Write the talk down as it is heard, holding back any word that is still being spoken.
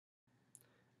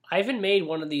I haven't made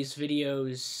one of these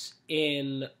videos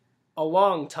in a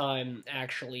long time,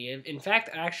 actually. In fact,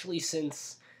 actually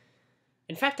since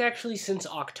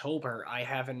October, I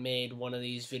haven't made one of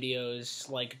these videos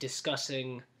like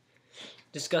discussing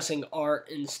art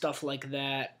and stuff like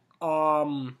that. A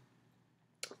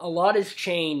lot has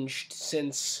changed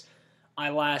since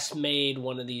I last made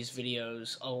one of these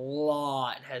videos. A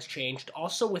lot has changed.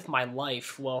 Also with my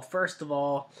life. Well, first of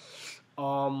all,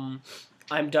 I'm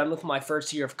done with my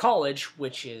first year of college,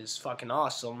 which is fucking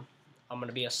awesome. I'm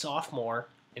gonna be a sophomore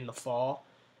in the fall.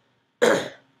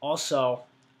 Also,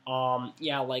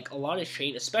 yeah, like a lot has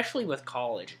changed, especially with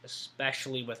college.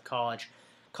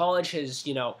 College has,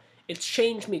 it's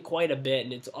changed me quite a bit,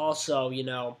 and it's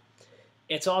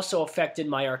also affected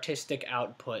my artistic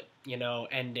output.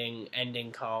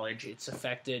 Ending college, it's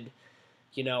affected,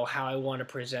 how I want to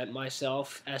present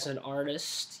myself as an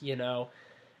artist.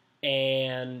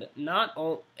 And not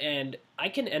all, and I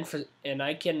can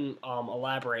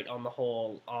elaborate on the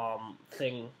whole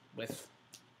thing with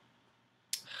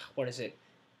what is it?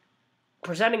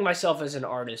 Presenting myself as an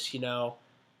artist.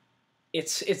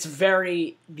 It's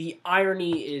very, the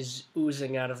irony is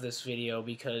oozing out of this video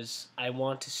because I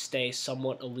want to stay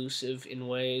somewhat elusive in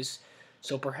ways.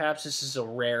 So perhaps this is a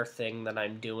rare thing that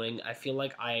I'm doing. I feel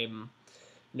like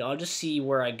I'll just see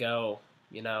where I go,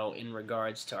 in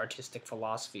regards to artistic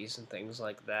philosophies and things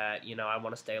like that. I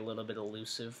want to stay a little bit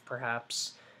elusive,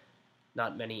 perhaps.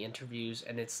 Not many interviews,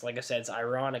 and it's, like I said, it's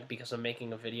ironic because I'm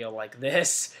making a video like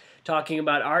this, talking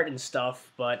about art and stuff,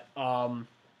 but,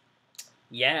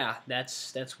 yeah,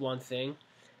 that's one thing.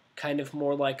 Kind of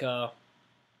more like a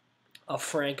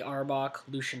Frank Arbach,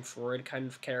 Lucian Freud kind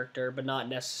of character, but not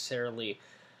necessarily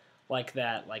like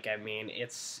that. Like, I mean,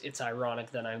 it's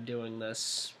ironic that I'm doing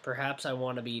this. Perhaps I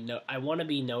want to be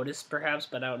noticed, perhaps,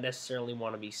 but I don't necessarily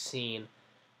want to be seen.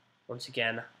 Once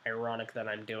again, ironic that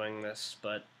I'm doing this,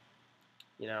 but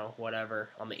whatever.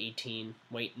 I'm 18.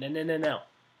 Wait, no.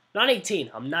 Not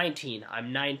 18. I'm 19.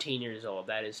 I'm 19 years old.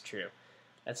 That is true.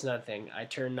 That's another thing. I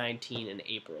turned 19 in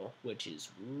April, which is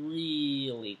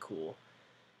really cool.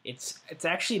 It's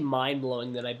actually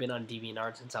mind-blowing that I've been on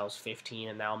DeviantArt since I was 15,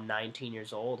 and now I'm 19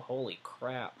 years old. Holy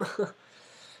crap. So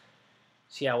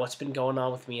yeah, what's been going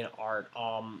on with me in art?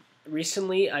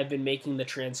 Recently, I've been making the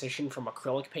transition from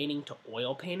acrylic painting to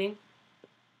oil painting.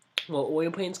 Well, oil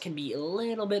paints can be a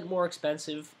little bit more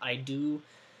expensive. I do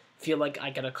feel like I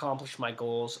can accomplish my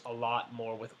goals a lot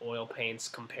more with oil paints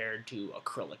compared to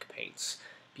acrylic paints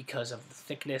because of the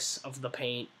thickness of the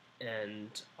paint,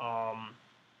 and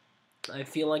I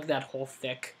feel like that whole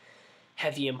thick,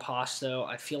 heavy impasto,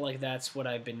 I feel like that's what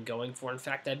I've been going for. In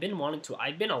fact, I've been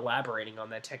elaborating on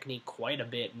that technique quite a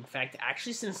bit. In fact,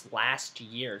 actually since last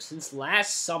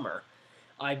summer,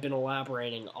 I've been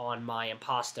elaborating on my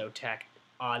impasto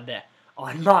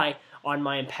on my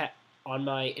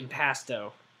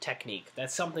impasto technique.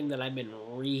 That's something that I've been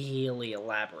really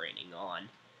elaborating on,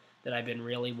 that I've been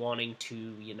really wanting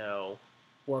to,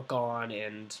 work on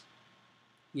and,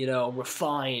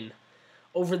 refine.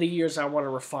 Over the years, I want to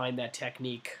refine that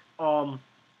technique.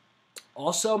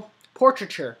 Also,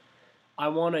 portraiture. I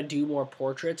want to do more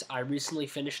portraits. I recently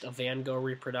finished a Van Gogh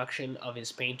reproduction of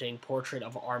his painting, Portrait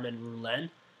of Armand Roulen.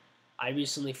 I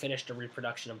recently finished a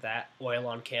reproduction of that, oil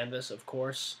on canvas, of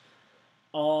course.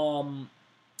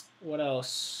 What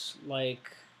else?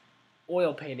 Like,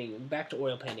 oil painting. Back to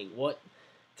oil painting. What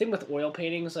thing with oil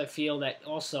paintings, I feel that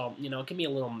also, it can be a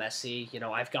little messy.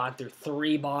 I've gone through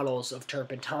 3 bottles of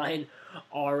turpentine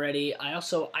already. I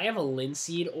have a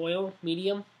linseed oil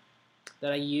medium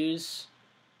that I use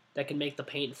that can make the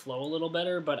paint flow a little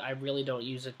better, but I really don't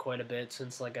use it quite a bit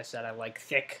since, like I said, I like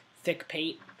thick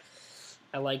paint.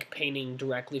 I like painting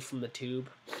directly from the tube.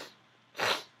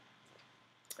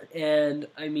 And,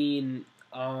 I mean,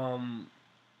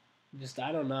 just,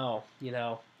 I don't know,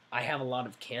 I have a lot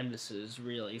of canvases,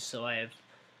 really, so I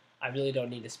really don't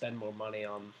need to spend more money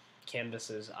on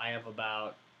canvases. I have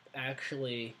about,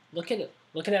 actually, looking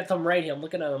at them right here, I'm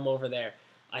looking at them over there.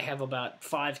 I have about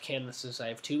 5 canvases. I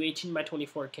have 2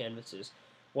 18x24 canvases,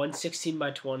 1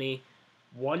 16x20,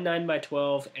 1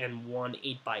 9x12, and 1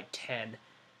 8x10.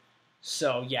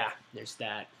 So, yeah, there's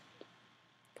that.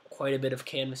 Quite a bit of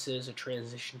canvases, a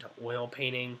transition to oil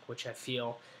painting, which I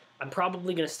feel I'm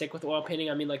probably going to stick with oil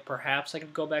painting. I mean, like, perhaps I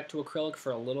could go back to acrylic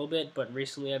for a little bit, but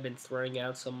recently I've been throwing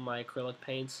out some of my acrylic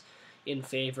paints in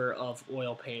favor of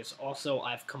oil paints. Also,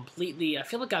 I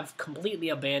feel like I've completely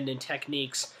abandoned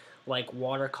techniques like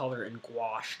watercolor and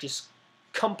gouache. Just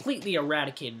completely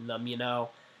eradicated them,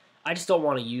 I just don't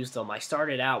want to use them. I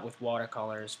started out with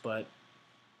watercolors, but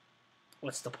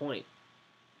what's the point?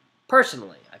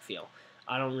 Personally, I feel.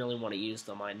 I don't really want to use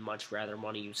them. I'd much rather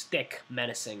want to use thick,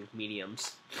 menacing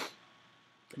mediums.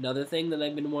 Another thing that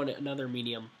I've been wanting, another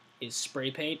medium, is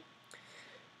spray paint.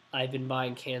 I've been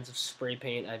buying cans of spray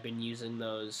paint. I've been using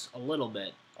those a little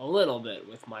bit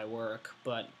with my work,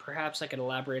 but perhaps I could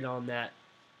elaborate on that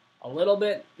a little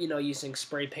bit, using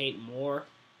spray paint more,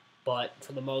 but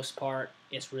for the most part,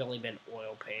 it's really been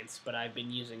oil paints, but I've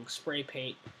been using spray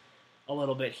paint a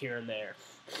little bit here and there.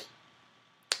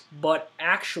 But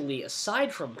actually,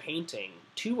 aside from painting,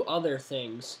 two other,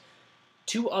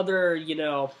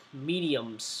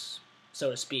 mediums,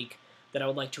 so to speak, that I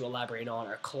would like to elaborate on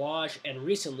are collage and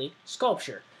recently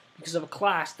sculpture, because of a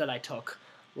class that I took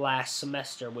last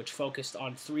semester which focused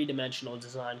on three-dimensional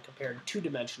design compared to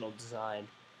two-dimensional design.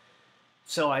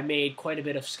 So I made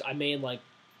I made like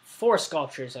 4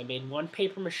 sculptures. I made one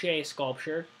papier-mâché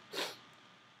sculpture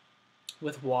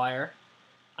with wire.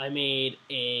 I made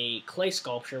a clay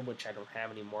sculpture, which I don't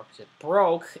have anymore because it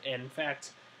broke, and in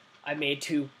fact, I made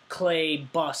 2 clay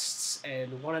busts,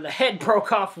 and one of the head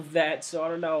broke off of that, so I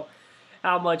don't know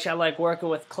how much I like working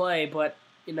with clay, but,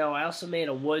 I also made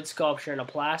a wood sculpture and a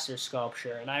plaster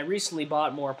sculpture, and I recently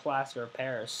bought more plaster of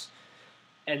Paris.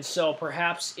 And so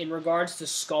perhaps in regards to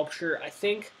sculpture, I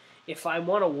think if I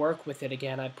want to work with it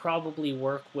again, I'd probably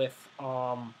work with,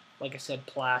 like I said,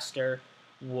 plaster,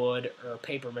 wood, or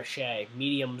papier-mâché,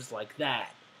 mediums like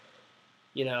that.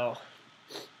 I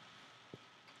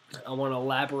want to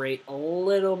elaborate a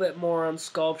little bit more on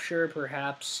sculpture,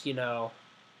 perhaps,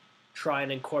 try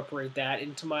and incorporate that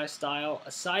into my style.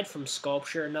 Aside from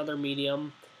sculpture, another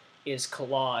medium is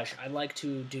collage. I like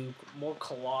to do more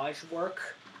collage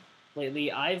work.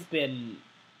 Lately, I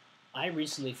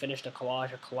recently finished a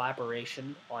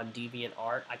collaboration on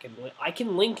DeviantArt. I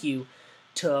can link you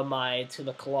to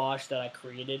the collage that I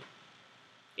created.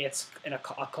 It's a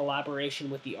collaboration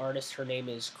with the artist. Her name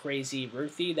is Crazy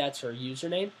Ruthie. That's her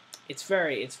username. It's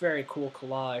very cool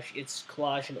collage. It's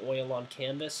collage in oil on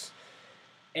canvas.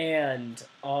 And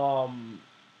I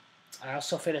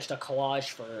also finished a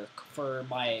collage for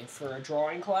a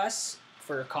drawing class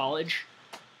for college.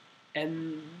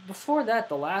 And before that,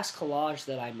 the last collage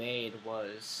that I made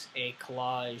was a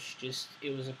collage,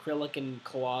 it was acrylic and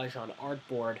collage on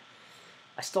artboard.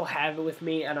 I still have it with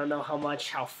me. I don't know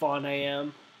how fond I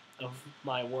am of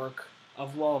my work,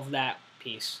 of that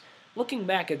piece. Looking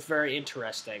back, it's very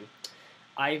interesting.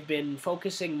 I've been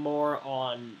focusing more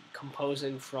on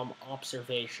composing from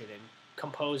observation and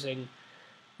composing,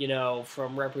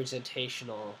 from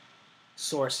representational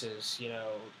sources,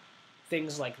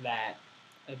 things like that.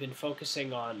 I've been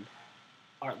focusing on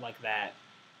art like that.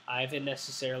 I haven't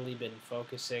necessarily been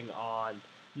focusing on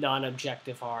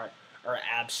non-objective art or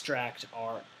abstract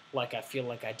art like I feel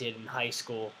like I did in high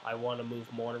school. I want to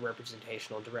move more in a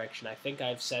representational direction. I think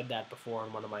I've said that before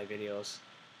in one of my videos,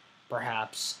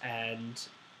 perhaps. And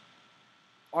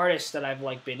artists that I've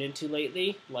been into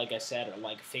lately, like I said,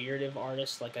 are figurative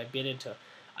artists.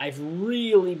 I've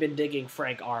really been digging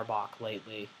Frank Arbach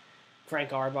lately.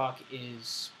 Frank Arbach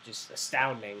is just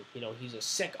astounding. He's a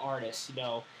sick artist.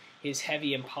 His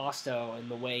heavy impasto and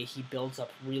the way he builds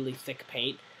up really thick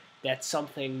paint. That's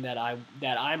something that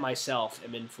I myself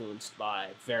am influenced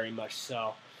by, very much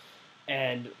so.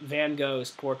 And Van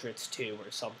Gogh's portraits too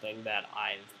are something that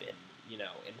I've been,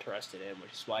 interested in,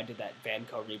 which is why I did that Van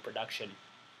Gogh reproduction.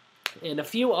 And a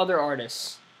few other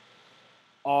artists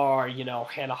are,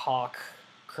 Hannah Hawk,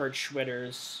 Kurt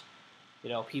Schwitters,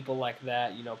 people like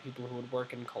that, people who would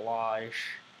work in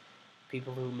collage,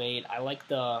 people who I like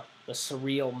the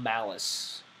surreal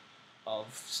malice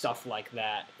of stuff like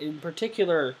that. In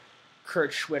particular,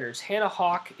 Kurt Schwitters. Hannah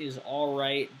Hawk is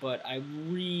alright, but I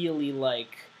really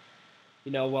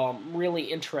I'm really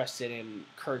interested in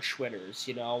Kurt Schwitters.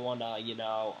 I want to,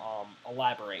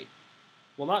 elaborate.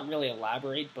 Well, not really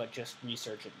elaborate, but just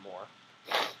research it more.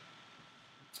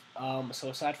 So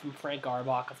aside from Frank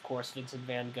Arbach, of course, Vincent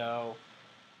van Gogh,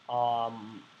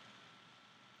 Hannah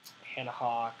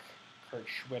Hawk, Kurt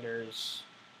Schwitters.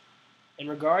 In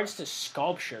regards to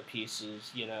sculpture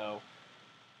pieces,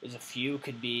 there's a few.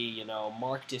 Could be,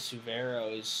 Mark de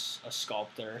Suvero is a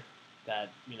sculptor that,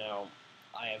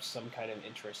 I have some kind of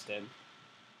interest in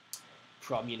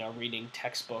from, reading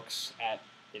textbooks at,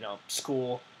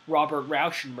 school. Robert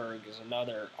Rauschenberg is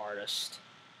another artist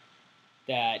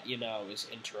that, is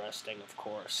interesting, of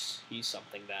course. He's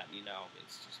something that,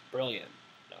 is just brilliant.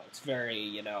 It's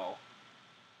very,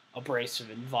 abrasive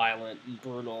and violent and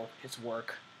brutal, his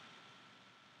work.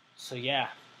 So yeah,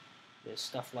 there's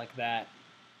stuff like that.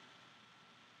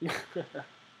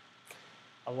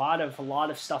 a lot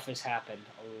of stuff has happened.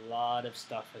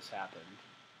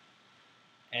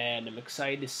 And I'm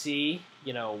excited to see,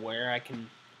 where I can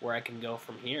where I can go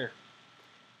from here.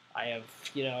 I have,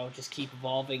 just keep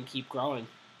evolving, keep growing.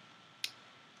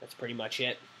 That's pretty much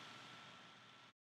it.